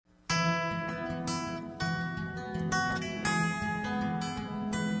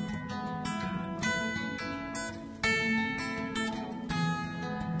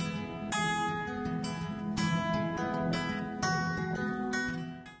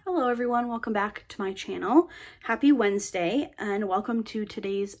everyone, welcome back to my channel. Happy Wednesday and welcome to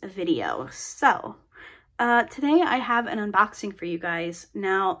today's video. So today I have an unboxing for you guys.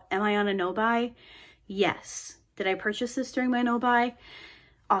 Now, am I on a no buy? Yes. Did I purchase this during my no buy?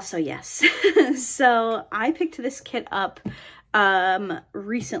 Also yes. So I picked this kit up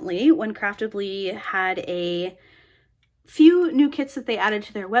recently when Craftibly had a few new kits that they added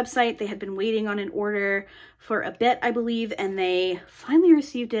to their website. They had been waiting on an order for a bit, I believe, and they finally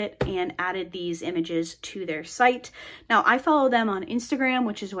received it and added these images to their site. Now, I follow them on Instagram,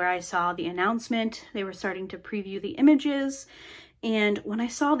 which is where I saw the announcement. They were starting to preview the images, and when I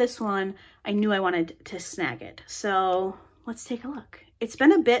saw this one, I knew I wanted to snag it. So let's take a look. It's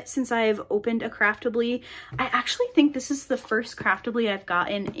been a bit since I've opened a Craftibly. I actually think this is the first Craftibly I've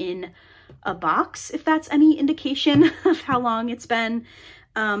gotten in a box, if that's any indication of how long it's been.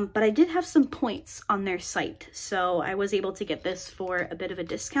 But I did have some points on their site, so I was able to get this for a bit of a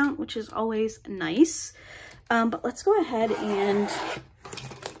discount, which is always nice. But let's go ahead and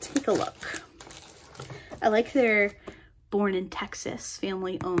take a look. I like their Born in Texas,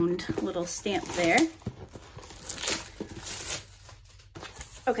 family-owned little stamp there.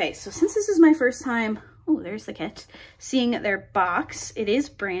 Okay, so since this is my first time, oh, there's the kit, seeing their box, it is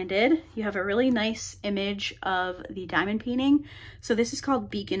branded. You have a really nice image of the diamond painting. So this is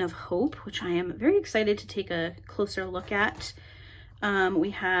called Beacon of Hope, which I am very excited to take a closer look at. We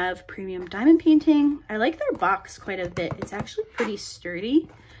have premium diamond painting. I like their box quite a bit. It's actually pretty sturdy.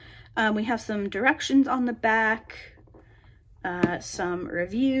 We have some directions on the back, some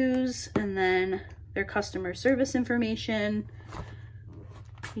reviews, and then their customer service information.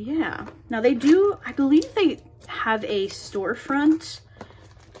 Yeah, now they do, I believe they have a storefront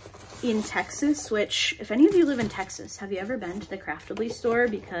in Texas, which, if any of you live in Texas, have you ever been to the Craftibly store?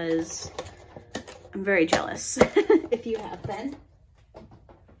 Because I'm very jealous if you have been.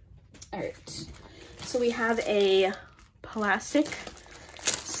 All right, so we have a plastic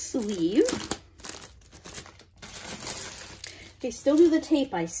sleeve. They still do the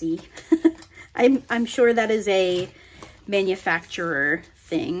tape, I see. I'm sure that is a manufacturer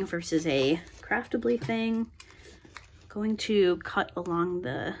thing versus a Craftibly thing. I'm going to cut along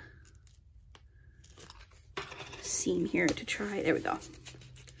the seam here to try. There we go.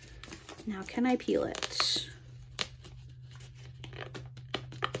 Now, can I peel it?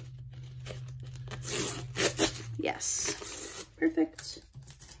 Yes. Perfect.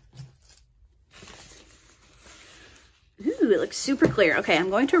 Ooh, it looks super clear. Okay, I'm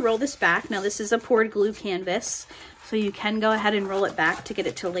going to roll this back. Now, this is a poured glue canvas, so you can go ahead and roll it back to get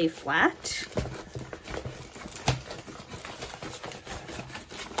it to lay flat.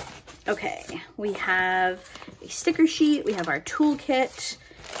 Okay, we have a sticker sheet, we have our toolkit,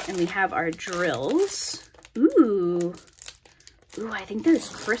 and we have our drills. Ooh, I think there's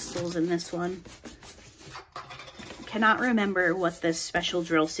crystals in this one. I cannot remember what the special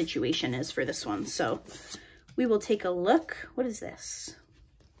drill situation is for this one, so we will take a look. What is this?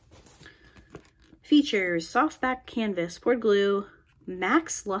 Features soft back canvas, poured glue,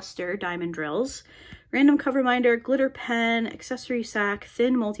 max luster diamond drills, random cover minder, glitter pen, accessory sack,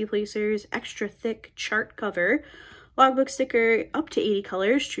 thin multi-placers, extra thick chart cover, logbook sticker, up to 80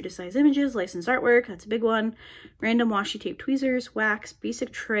 colors, true to size images, licensed artwork, that's a big one, random washi tape tweezers, wax,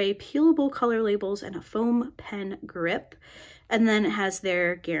 basic tray, peelable color labels, and a foam pen grip. And then it has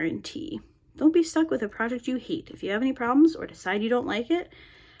their guarantee. Don't be stuck with a project you hate. If you have any problems or decide you don't like it,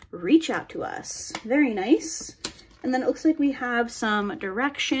 reach out to us. Very nice. And then it looks like we have some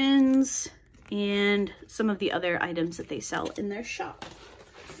directions and some of the other items that they sell in their shop.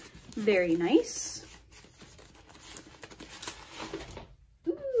 Very nice.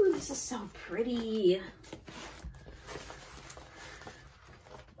 Ooh, this is so pretty.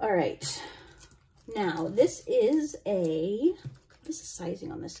 All right. Now, this is a, what is the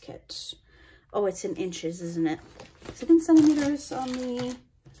sizing on this kit? Oh, it's in inches, isn't it? Is it in centimeters on the...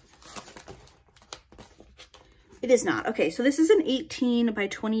 It is not. Okay, so this is an 18 by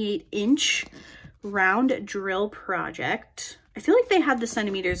 28 inch round drill project. I feel like they had the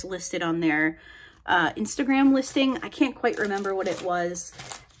centimeters listed on their Instagram listing. I can't quite remember what it was.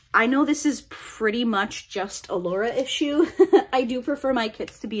 I know this is pretty much just a Laura issue. I do prefer my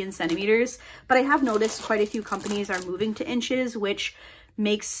kits to be in centimeters, but I have noticed quite a few companies are moving to inches, which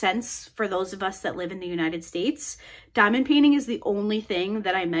makes sense for those of us that live in the United States. Diamond painting is the only thing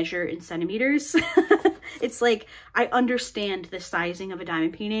that I measure in centimeters. It's like, I understand the sizing of a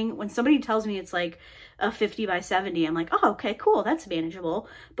diamond painting. When somebody tells me it's like a 50 by 70, I'm like, oh, okay, cool, that's manageable.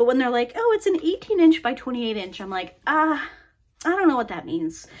 But when they're like, oh, it's an 18 inch by 28 inch, I'm like, I don't know what that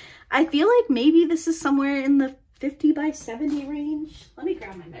means. I feel like maybe this is somewhere in the 50 by 70 range. Let me grab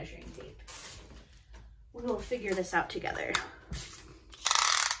grab my measuring tape. We will figure this out together.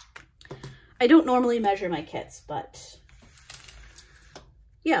 I don't normally measure my kits, but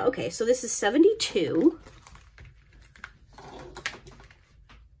yeah, okay, so this is 72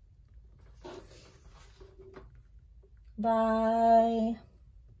 by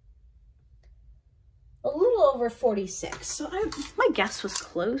a little over 46. So my guess was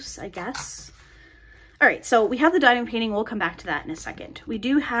close, I guess. All right, so we have the diamond painting. We'll come back to that in a second. We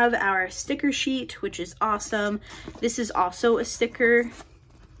do have our sticker sheet, which is awesome. This is also a sticker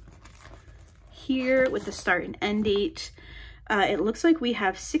here with the start and end date. It looks like we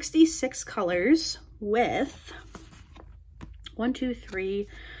have 66 colors with 1, 2, 3,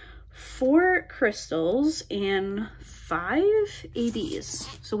 4 crystals and 5 ABs.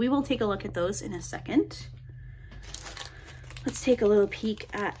 So we will take a look at those in a second. Let's take a little peek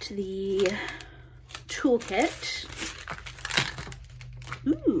at the toolkit.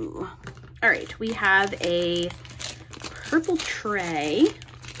 Ooh. All right, we have a purple tray.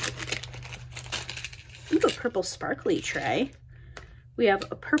 Ooh, a purple sparkly tray. We have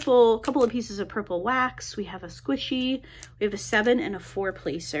a couple of pieces of purple wax. We have a squishy. We have a 7 and a 4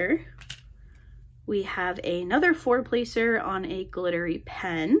 placer. We have another 4 placer on a glittery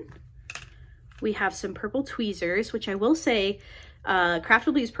pen. We have some purple tweezers, which I will say,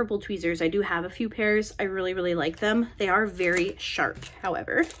 Craftibly's purple tweezers, I do have a few pairs. I really, really like them. They are very sharp,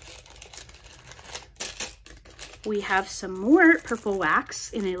 however. We have some more purple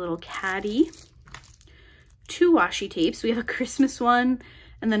wax in a little caddy. 2 washi tapes. We have a Christmas one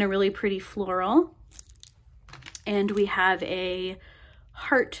and then a really pretty floral. And we have a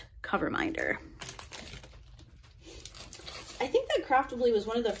heart cover minder. I think that Craftibly was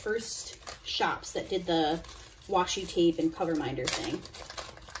one of the first shops that did the washi tape and cover minder thing.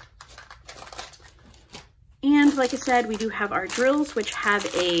 And like I said, we do have our drills, which have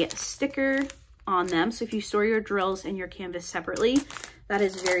a sticker on them. So if you store your drills and your canvas separately, that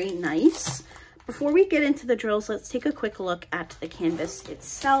is very nice. Before we get into the drills, let's take a quick look at the canvas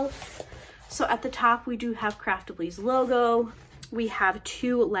itself. So at the top, we do have Craftibly's logo. We have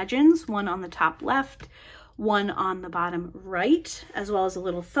 2 legends, one on the top left, one on the bottom right, as well as a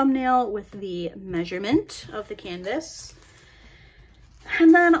little thumbnail with the measurement of the canvas.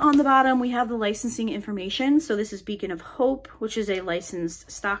 And then on the bottom, we have the licensing information. So this is Beacon of Hope, which is a licensed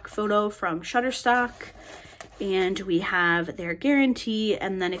stock photo from Shutterstock. And we have their guarantee.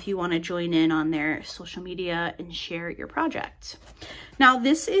 And then if you want to join in on their social media and share your project. Now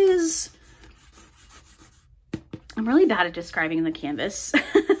this is, I'm really bad at describing the canvas,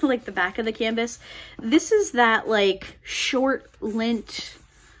 like the back of the canvas. This is that like short lint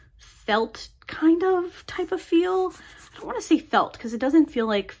felt kind of type of feel. I don't want to say felt because it doesn't feel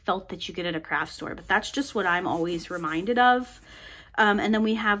like felt that you get at a craft store, but that's just what I'm always reminded of. And then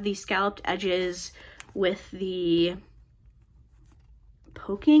we have the scalloped edges with the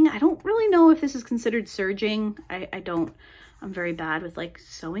poking. I don't really know if this is considered serging. I'm very bad with like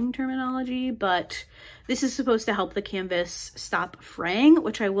sewing terminology, but this is supposed to help the canvas stop fraying,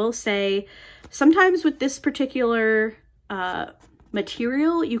 which I will say sometimes with this particular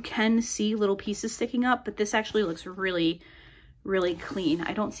material, you can see little pieces sticking up, but this actually looks really, really clean.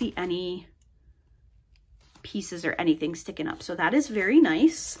 I don't see any pieces or anything sticking up. So that is very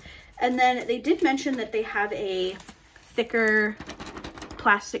nice. And then they did mention that they have a thicker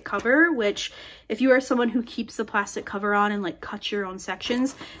plastic cover, which if you are someone who keeps the plastic cover on and like cuts your own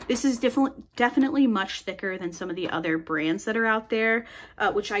sections, this is definitely much thicker than some of the other brands that are out there,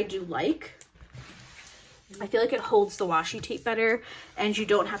 which I do like. I feel like it holds the washi tape better and you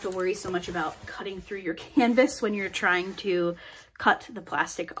don't have to worry so much about cutting through your canvas when you're trying to cut the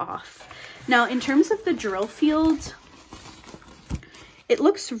plastic off. Now, in terms of the drill field, it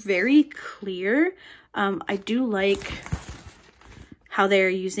looks very clear. I do like how they're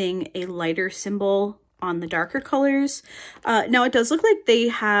using a lighter symbol on the darker colors. Now it does look like they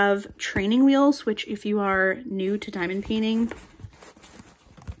have training wheels, which if you are new to diamond painting,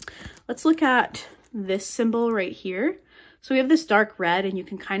 let's look at this symbol right here. So we have this dark red and you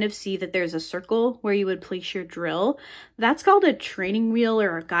can kind of see that there's a circle where you would place your drill. That's called a training wheel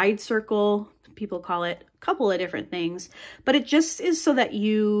or a guide circle. People call it a couple of different things, but it just is so that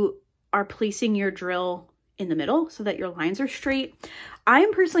you are placing your drill in the middle so that your lines are straight. I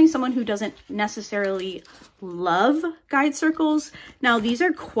am personally someone who doesn't necessarily love guide circles. Now these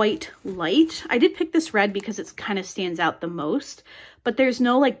are quite light. I did pick this red because it kind of stands out the most, but there's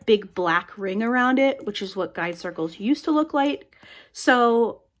no like big black ring around it, which is what guide circles used to look like.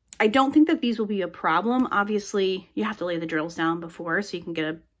 So I don't think that these will be a problem. Obviously you have to lay the drills down before so you can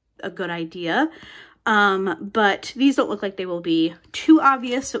get a good idea. But these don't look like they will be too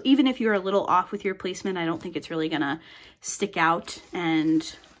obvious. So even if you're a little off with your placement, I don't think it's really gonna stick out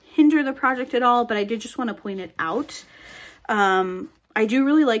and hinder the project at all, but I did just want to point it out. I do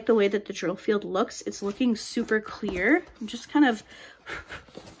really like the way that the drill field looks. It's looking super clear. I'm just kind of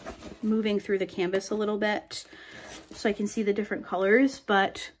moving through the canvas a little bit so I can see the different colors,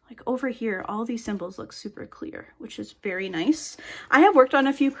 but like over here, all these symbols look super clear, which is very nice. I have worked on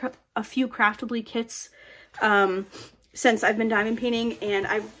a few Craftibly kits since I've been diamond painting, and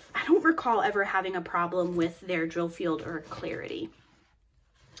I don't recall ever having a problem with their drill field or clarity.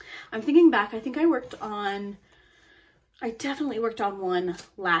 I'm thinking back, I think I definitely worked on one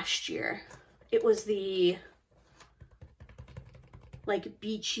last year. It was the like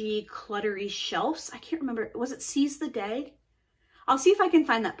beachy, cluttery shelves. I can't remember. Was it Seize the Day? I'll see if I can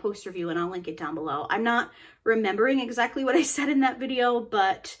find that post review and I'll link it down below. I'm not remembering exactly what I said in that video,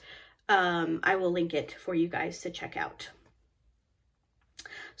 but I will link it for you guys to check out.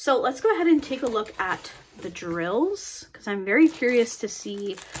 So let's go ahead and take a look at the drills, because I'm very curious to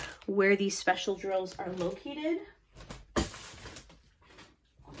see where these special drills are located.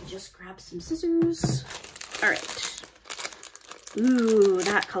 Let me just grab some scissors. All right. Ooh,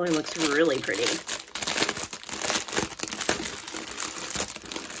 that color looks really pretty.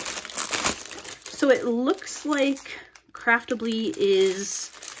 So it looks like Craftibly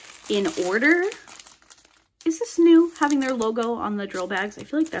is in order. Is this new, having their logo on the drill bags? I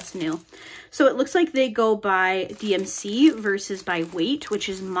feel like that's new. So it looks like they go by DMC versus by weight, which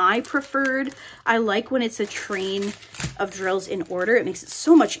is my preferred. I like when it's a train of drills in order. It makes it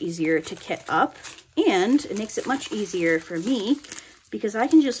so much easier to kit up, and it makes it much easier for me because I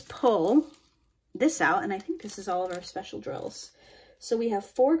can just pull this out, and I think this is all of our special drills. So we have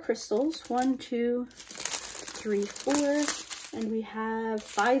 4 crystals, 1, 2, 3, 4, and we have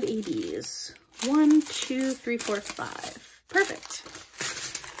 5 ABs. 1, 2, 3, 4, 5. Perfect.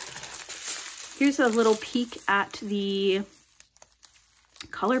 Here's a little peek at the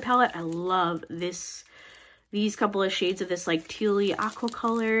color palette. I love these couple of shades of this like tealy aqua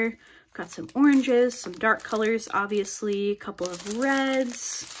color. Got some oranges, some dark colors, obviously, a couple of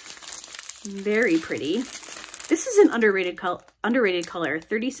reds. Very pretty. This is an underrated color,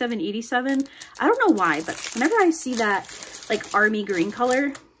 3787. I don't know why, but whenever I see that like army green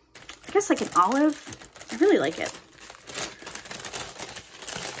color, I guess like an olive, I really like it.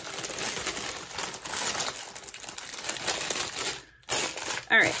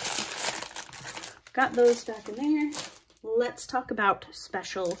 All right, got those back in there. Let's talk about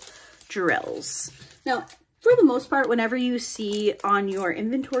special drills. Now, for the most part, whenever you see on your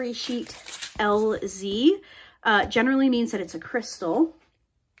inventory sheet LZ, generally means that it's a crystal.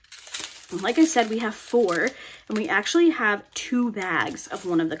 And like I said, we have 4, and we actually have 2 bags of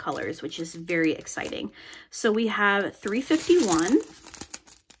one of the colors, which is very exciting. So we have 351.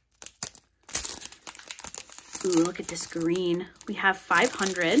 Ooh, look at this green. We have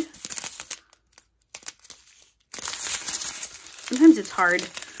 500. Sometimes it's hard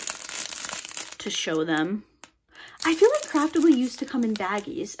to show them. I feel like Craftibly used to come in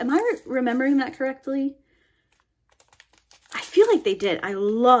baggies. Am I remembering that correctly? I feel like they did. I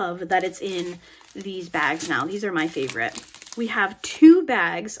love that it's in these bags now. These are my favorite. We have 2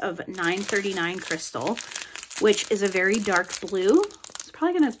 bags of 939 crystal, which is a very dark blue. It's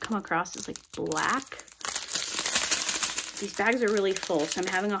probably going to come across as like black. These bags are really full, so I'm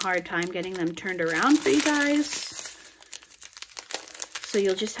having a hard time getting them turned around for you guys. So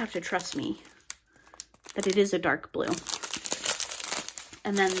you'll just have to trust me that it is a dark blue.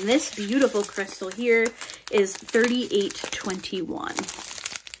 And then this beautiful crystal here is 3821.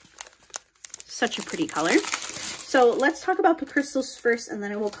 Such a pretty color. So let's talk about the crystals first, and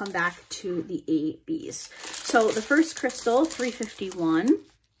then I will come back to the ABs. So the first crystal, 351,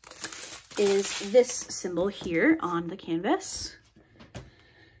 is this symbol here on the canvas.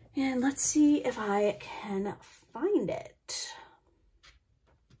 And let's see if I can find it.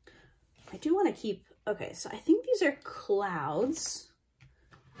 I do want to keep, okay, so I think these are clouds.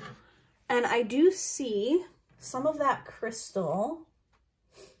 And I do see some of that crystal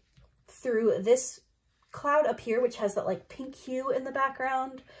through this cloud up here, which has that like pink hue in the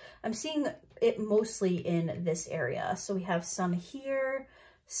background. I'm seeing it mostly in this area. So we have some here,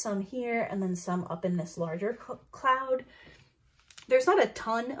 and then some up in this larger cloud. There's not a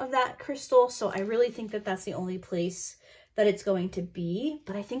ton of that crystal, so I really think that that's the only place that it's going to be,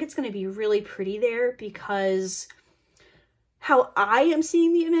 but I think it's going to be really pretty there because how I am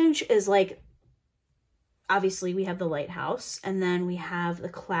seeing the image is like, obviously we have the lighthouse and then we have the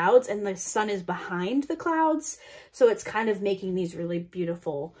clouds and the sun is behind the clouds. So it's kind of making these really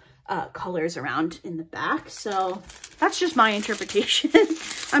beautiful colors around in the back. So that's just my interpretation.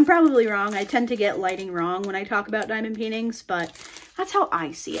 I'm probably wrong. I tend to get lighting wrong when I talk about diamond paintings, but that's how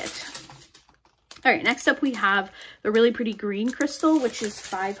I see it. All right, next up we have the really pretty green crystal, which is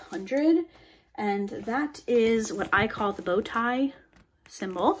 500. And that is what I call the bow tie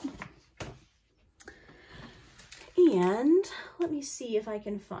symbol. And let me see if I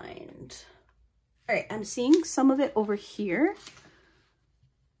can find, all right, I'm seeing some of it over here.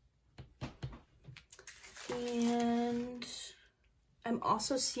 And I'm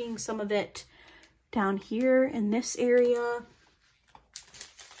also seeing some of it down here in this area.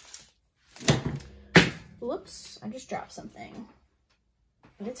 Whoops, I just dropped something,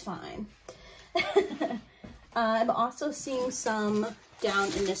 but it's fine. I'm also seeing some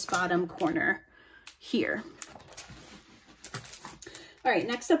down in this bottom corner here. All right,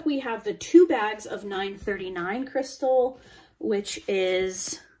 next up we have the 2 bags of 939 crystal, which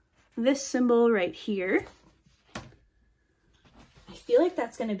is this symbol right here. I feel like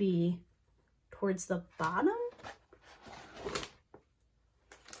that's going to be towards the bottom.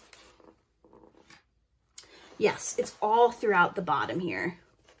 Yes, it's all throughout the bottom here.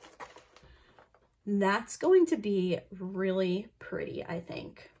 That's going to be really pretty, I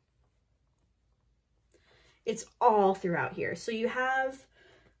think. It's all throughout here. So you have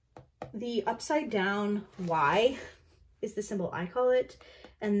the upside down Y is the symbol I call it.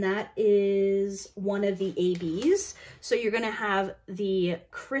 And that is one of the ABs. So you're going to have the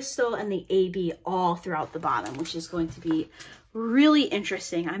crystal and the AB all throughout the bottom, which is going to be really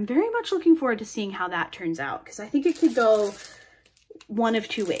interesting. I'm very much looking forward to seeing how that turns out, because I think it could go one of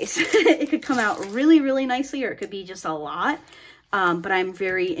 2 ways. It could come out really, really nicely, or it could be just a lot. But I'm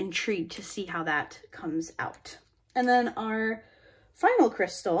very intrigued to see how that comes out. And then our final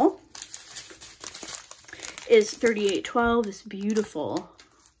crystal is 3812, this beautiful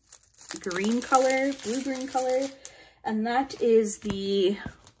green color, blue-green color. And that is the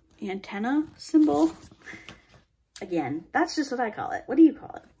antenna symbol. Again, that's just what I call it. What do you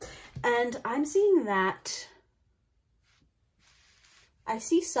call it? And I'm seeing that, I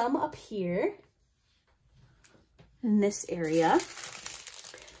see some up here in this area,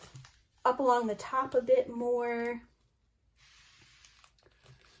 up along the top a bit more.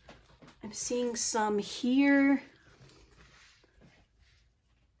 I'm seeing some here.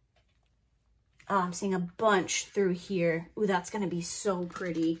 Oh, I'm seeing a bunch through here. Ooh, that's gonna be so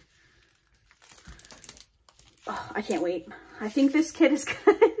pretty. Oh, I can't wait. I think this kit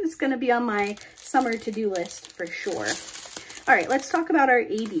is gonna be on my summer to-do list for sure. All right, let's talk about our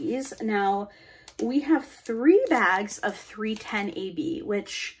ABs. Now, we have 3 bags of 310 AB,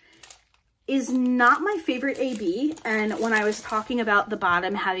 which is not my favorite AB. And when I was talking about the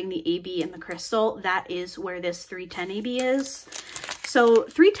bottom having the AB and the crystal, that is where this 310 AB is. So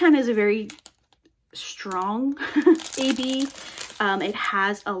 310 is a very strong AB. It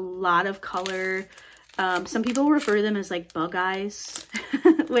has a lot of color. Some people refer to them as like bug eyes,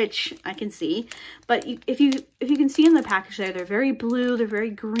 which I can see. But if you can see in the package there, they're very blue, they're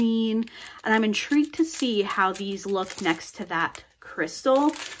very green, and I'm intrigued to see how these look next to that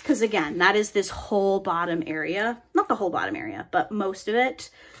crystal, because again, that is this whole bottom area. Not the whole bottom area, but most of it.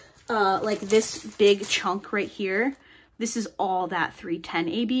 Like this big chunk right here, this is all that 310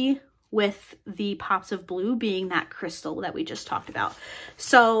 AB, with the pops of blue being that crystal that we just talked about.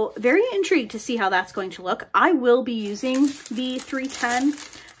 So very intrigued to see how that's going to look. I will be using the 310.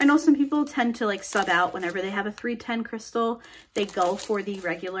 I know some people tend to like sub out whenever they have a 310 crystal. They go for the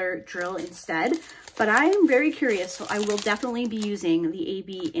regular drill instead, but I am very curious. So I will definitely be using the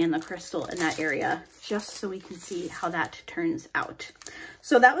AB and the crystal in that area, just so we can see how that turns out.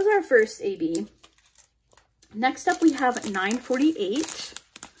 So that was our first AB. Next up, we have 948.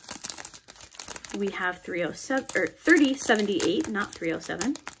 We have 307 or 3078, not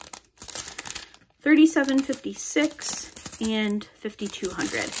 307, 3756, and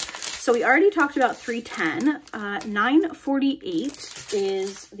 5200. So we already talked about 310. 948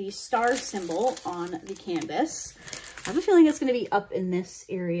 is the star symbol on the canvas. I have a feeling it's going to be up in this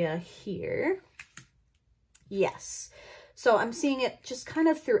area here. Yes. So I'm seeing it just kind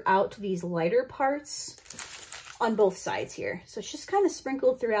of throughout these lighter parts on both sides here. So it's just kind of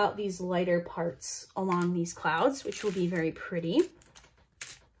sprinkled throughout these lighter parts along these clouds, which will be very pretty.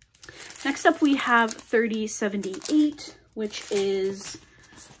 Next up, we have 3078, which is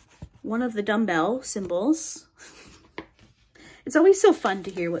one of the dumbbell symbols. It's always so fun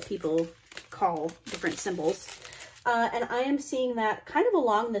to hear what people call different symbols. And I am seeing that kind of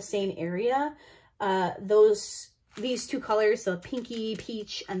along the same area. These 2 colors, the pinky,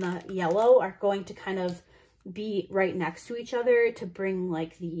 peach, and the yellow, are going to kind of be right next to each other to bring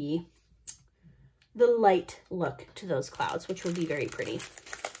like the light look to those clouds, which would be very pretty.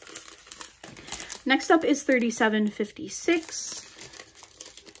 Next up is 3756,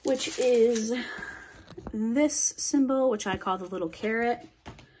 which is this symbol, which I call the little carrot,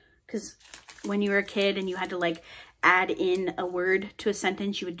 because when you were a kid and you had to like add in a word to a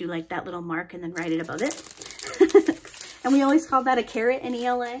sentence, you would do like that little mark and then write it above it. And we always called that a carrot in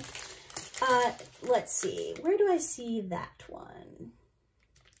ELA. Let's see, where do I see that one?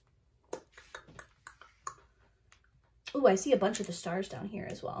 Oh, I see a bunch of the stars down here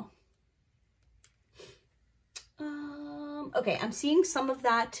as well. Okay, I'm seeing some of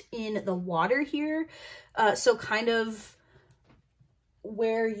that in the water here. So kind of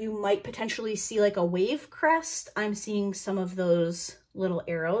where you might potentially see like a wave crest, I'm seeing some of those little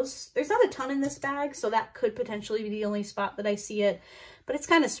arrows. There's not a ton in this bag, so that could potentially be the only spot that I see it, but it's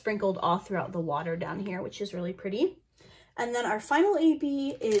kind of sprinkled all throughout the water down here, which is really pretty. And then our final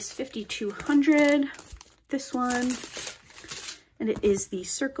AB is 5200, this one, and it is the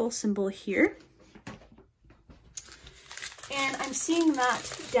circle symbol here. And I'm seeing that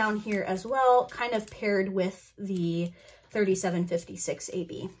down here as well, kind of paired with the 3756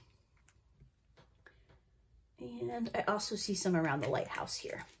 AB. And I also see some around the lighthouse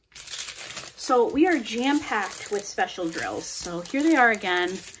here. So we are jam-packed with special drills. So here they are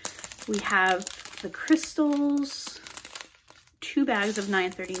again. We have the crystals, 2 bags of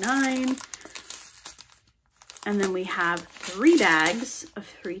 939. And then we have 3 bags of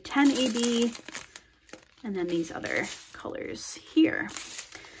 310 AB. And then these other colors here.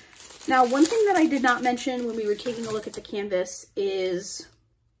 Now, one thing that I did not mention when we were taking a look at the canvas is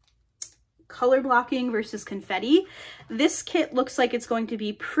color blocking versus confetti. This kit looks like it's going to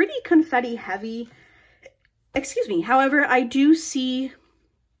be pretty confetti heavy. Excuse me. However, I do see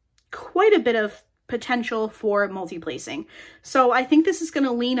quite a bit of potential for multi-placing. So I think this is going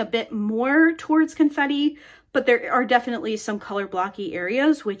to lean a bit more towards confetti, but there are definitely some color blocky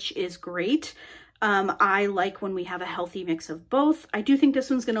areas, which is great. I like when we have a healthy mix of both. I do think this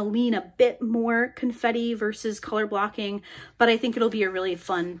one's going to lean a bit more confetti versus color blocking, but I think it'll be a really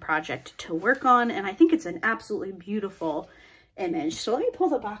fun project to work on. And I think it's an absolutely beautiful image. So let me pull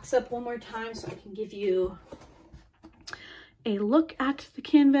the box up one more time so I can give you a look at the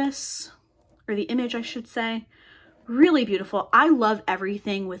canvas, or the image, I should say. Really beautiful. I love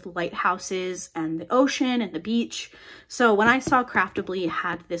everything with lighthouses and the ocean and the beach. So when I saw Craftibly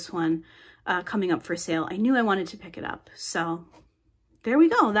had this one coming up for sale, I knew I wanted to pick it up. So there we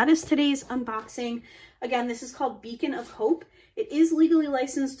go. That is today's unboxing. Again, this is called Beacon of Hope. It is legally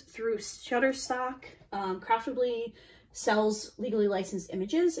licensed through Shutterstock. Craftibly sells legally licensed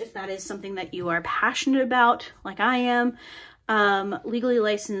images if that is something that you are passionate about, like I am. Legally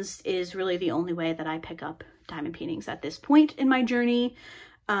licensed is really the only way that I pick up diamond paintings at this point in my journey.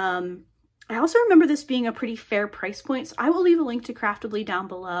 I also remember this being a pretty fair price point, so I will leave a link to Craftibly down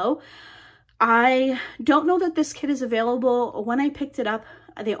below. I don't know that this kit is available. When I picked it up,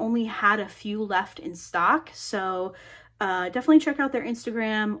 they only had a few left in stock, so definitely check out their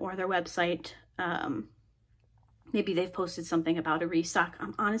Instagram or their website. Maybe they've posted something about a restock.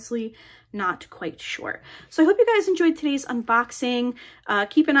 I'm honestly not quite sure. So I hope you guys enjoyed today's unboxing.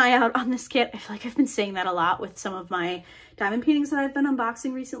 Keep an eye out on this kit. I feel like I've been saying that a lot with some of my diamond paintings that I've been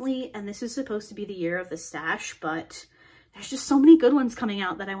unboxing recently, and this is supposed to be the year of the stash, but there's just so many good ones coming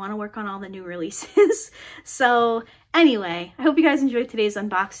out that I want to work on all the new releases. So anyway, I hope you guys enjoyed today's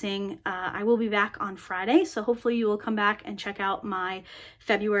unboxing. I will be back on Friday, so hopefully you will come back and check out my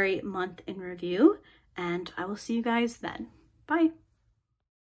February month in review, and I will see you guys then. Bye.